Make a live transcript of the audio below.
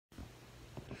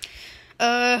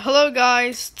Hello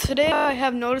guys. Today I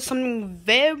have noticed something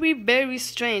very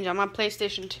strange on my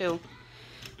PlayStation 2.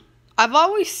 I've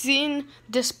always seen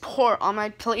this port on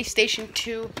my PlayStation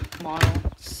 2 model.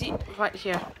 See, right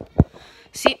here.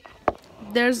 See,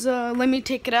 there's let me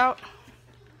take it out.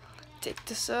 Take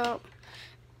this out.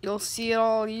 You'll see it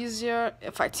all easier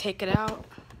if I take it out.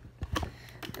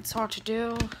 It's hard to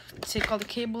do. Take all the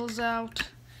cables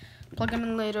out. Plug them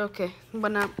in later. Okay,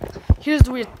 but now, here's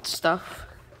the weird stuff.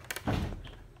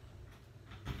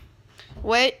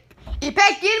 Wait.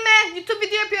 İpek girme. YouTube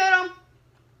video yapıyorum.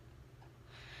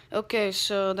 Okay,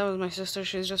 so that was my sister.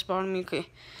 She's just bothering me. Okay.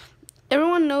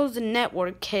 Everyone knows the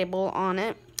network cable on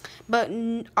it, but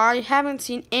I haven't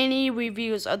seen any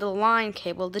reviews of the line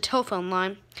cable, the telephone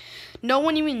line. No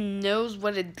one even knows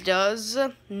what it does.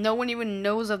 No one even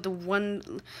knows of the one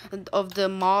of the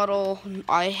model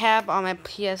I have on my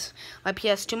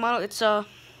PS2 model. It's a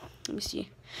let me see.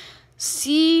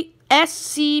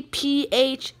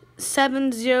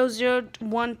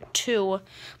 SCPH70012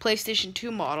 PlayStation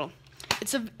 2 model. I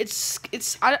think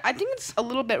it's a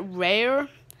little bit rare.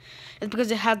 It's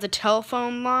because it has the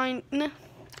telephone line.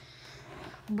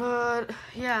 But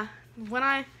yeah, when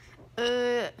I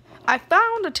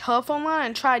found a telephone line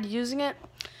and tried using it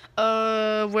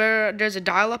where there's a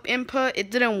dial-up input, it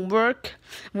didn't work.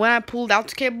 When I pulled out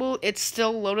the cable, it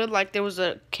still loaded like there was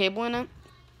a cable in it.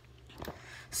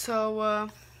 So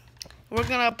we're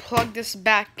gonna plug this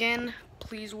back in.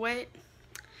 Please wait.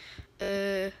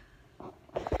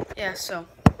 Yeah, so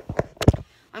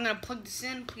I'm gonna plug this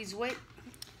in. Please wait.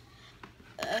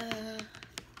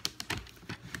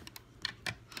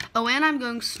 Oh, and I'm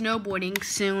going snowboarding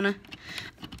soon.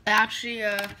 Actually,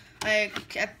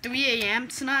 like at 3 a.m.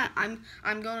 tonight, I'm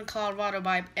going to Colorado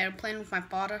by airplane with my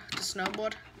father to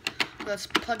snowboard. Let's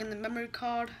plug in the memory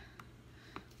card.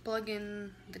 Plug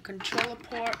in the controller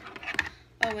port.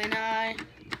 Oh, and I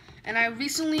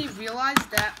recently realized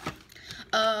that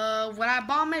when I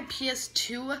bought my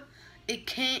PS2,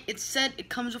 it said it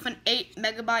comes with an 8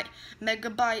 megabyte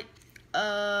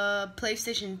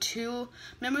PlayStation 2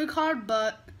 memory card,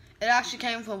 but it actually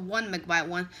came with a 1 megabyte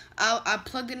one. I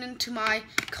plugged it into my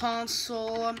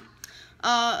console.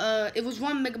 It was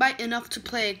 1 megabyte, enough to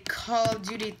play Call of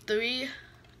Duty 3.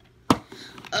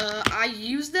 I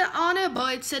used it on it,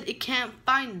 but it said it can't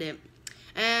find it.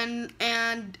 And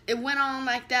it went on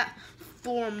like that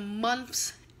for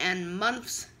months and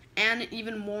months and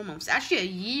even more months. Actually a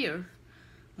year.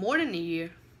 More than a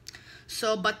year.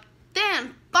 So, but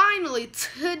then finally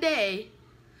today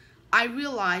I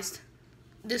realized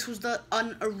this was the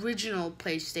unoriginal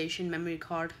PlayStation memory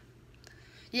card.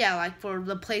 Yeah, like for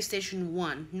the PlayStation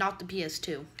 1, not the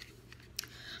PS2.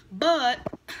 But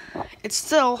it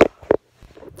still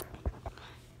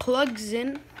plugs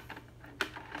in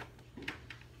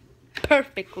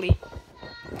perfectly.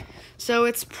 So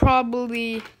it's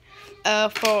probably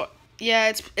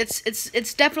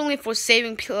it's definitely for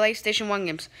saving PlayStation 1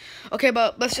 games. Okay,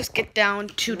 but let's just get down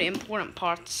to the important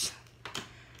parts.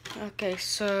 Okay,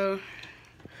 so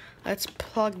let's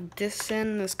plug this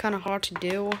in. It's kind of hard to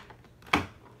do.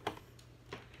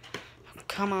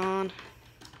 Come on.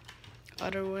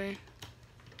 Other way.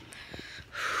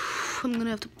 I'm gonna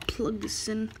have to plug this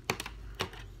in.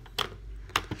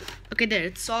 Okay, there,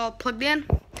 it's all plugged in.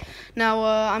 Now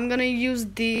I'm gonna use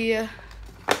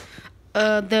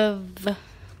I'm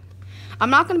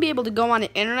not gonna be able to go on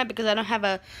the internet because I don't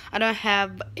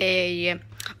have a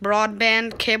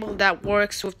broadband cable that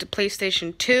works with the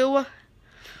PlayStation 2.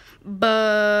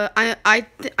 But I'm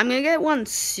gonna get one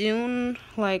soon,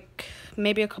 like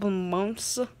maybe a couple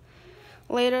months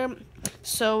later.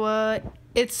 So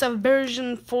it's a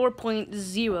version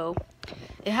 4.0.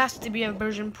 It has to be a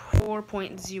version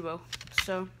 4.0.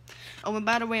 So, oh, and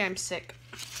by the way, I'm sick.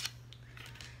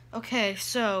 Okay,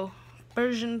 so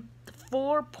version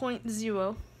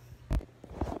 4.0.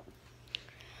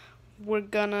 We're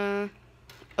gonna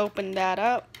open that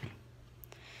up.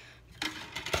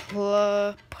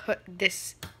 Put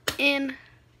this in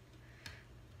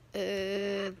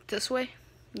this way.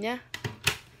 Yeah.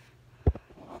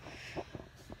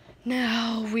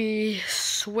 Now we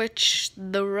switch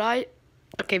the right.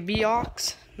 Okay,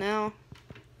 VOX now.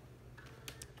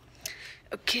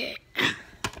 Okay.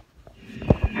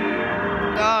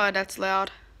 God, that's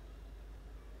loud.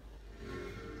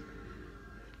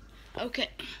 Okay,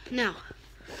 now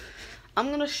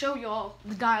I'm gonna show y'all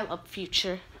the dial-up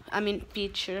feature. Okay.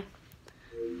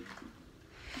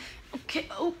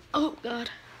 Oh God.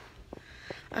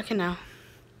 Okay, now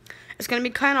it's gonna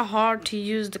be kind of hard to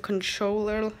use the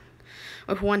controller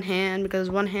with one hand because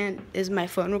one hand is my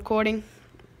phone recording.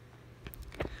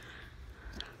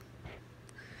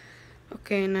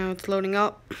 Okay, now it's loading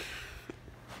up.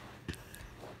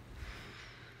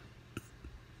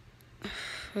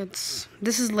 This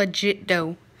is legit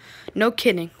though. No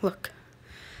kidding. Look.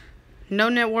 No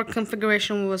network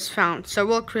configuration was found, so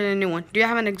we'll create a new one. Do you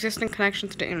have an existing connection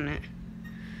to the internet?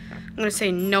 I'm gonna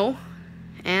say no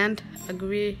and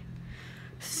agree.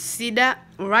 See that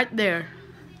right there?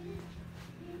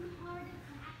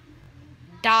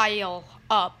 Dial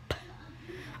up.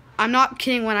 I'm not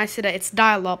kidding when I say that. It's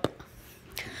dial up.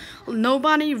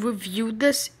 Nobody reviewed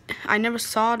this. I never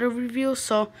saw the review,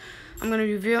 so I'm gonna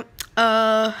review it.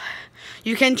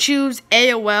 You can choose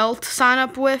AOL to sign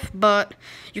up with, but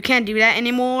you can't do that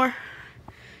anymore.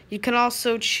 You can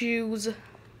also choose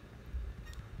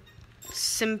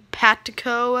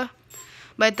Simpatico,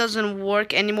 but it doesn't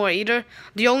work anymore either.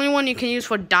 The only one you can use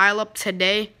for dial-up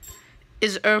today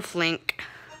is Earthlink.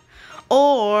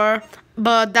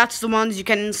 But that's the ones you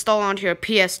can install onto your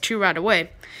PS2 right away.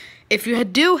 If you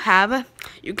do have,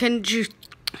 you can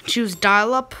choose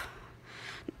dial-up.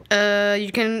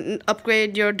 You can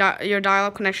upgrade your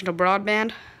dial-up connection to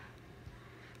broadband.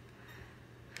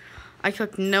 I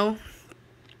click no.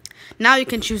 Now you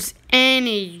can choose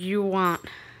any you want.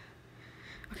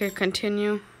 Okay,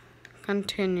 continue.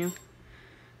 Continue.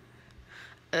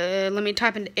 Let me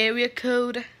type in the area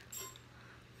code.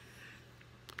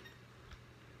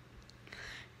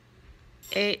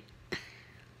 8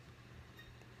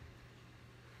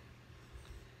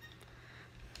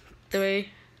 3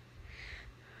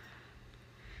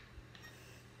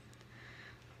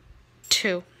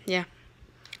 2. Yeah.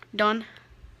 Done.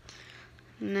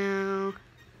 Now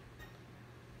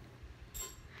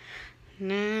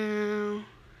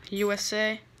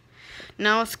USA.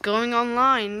 Now it's going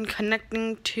online,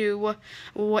 connecting to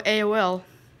AOL.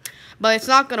 But it's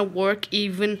not gonna work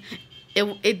even.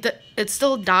 It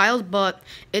still dials, but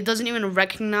it doesn't even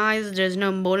recognize there's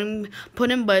no modem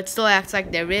put in, but it still acts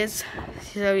like there is.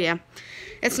 So yeah,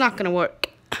 it's not gonna work.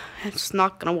 It's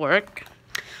not gonna work.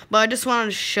 But I just wanted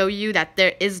to show you that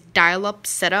there is dial-up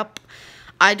setup.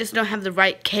 I just don't have the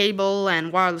right cable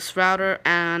and wireless router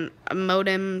and a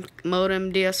modem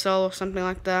DSL or something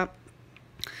like that.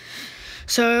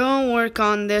 So it won't work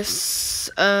on this.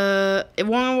 It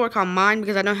won't work on mine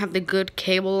because I don't have the good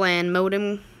cable and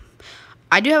modem.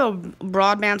 I do have a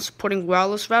broadband supporting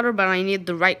wireless router, but I need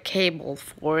the right cable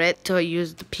for it to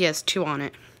use the PS2 on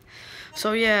it.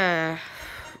 So yeah,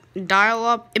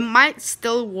 dial-up, it might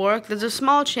still work. There's a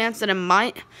small chance that it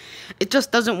might. It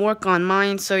just doesn't work on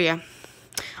mine, so yeah.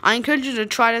 I encourage you to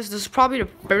try this. This is probably the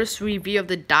first review of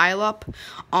the dial-up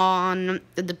on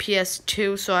the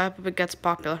PS2, so I hope it gets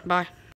popular. Bye.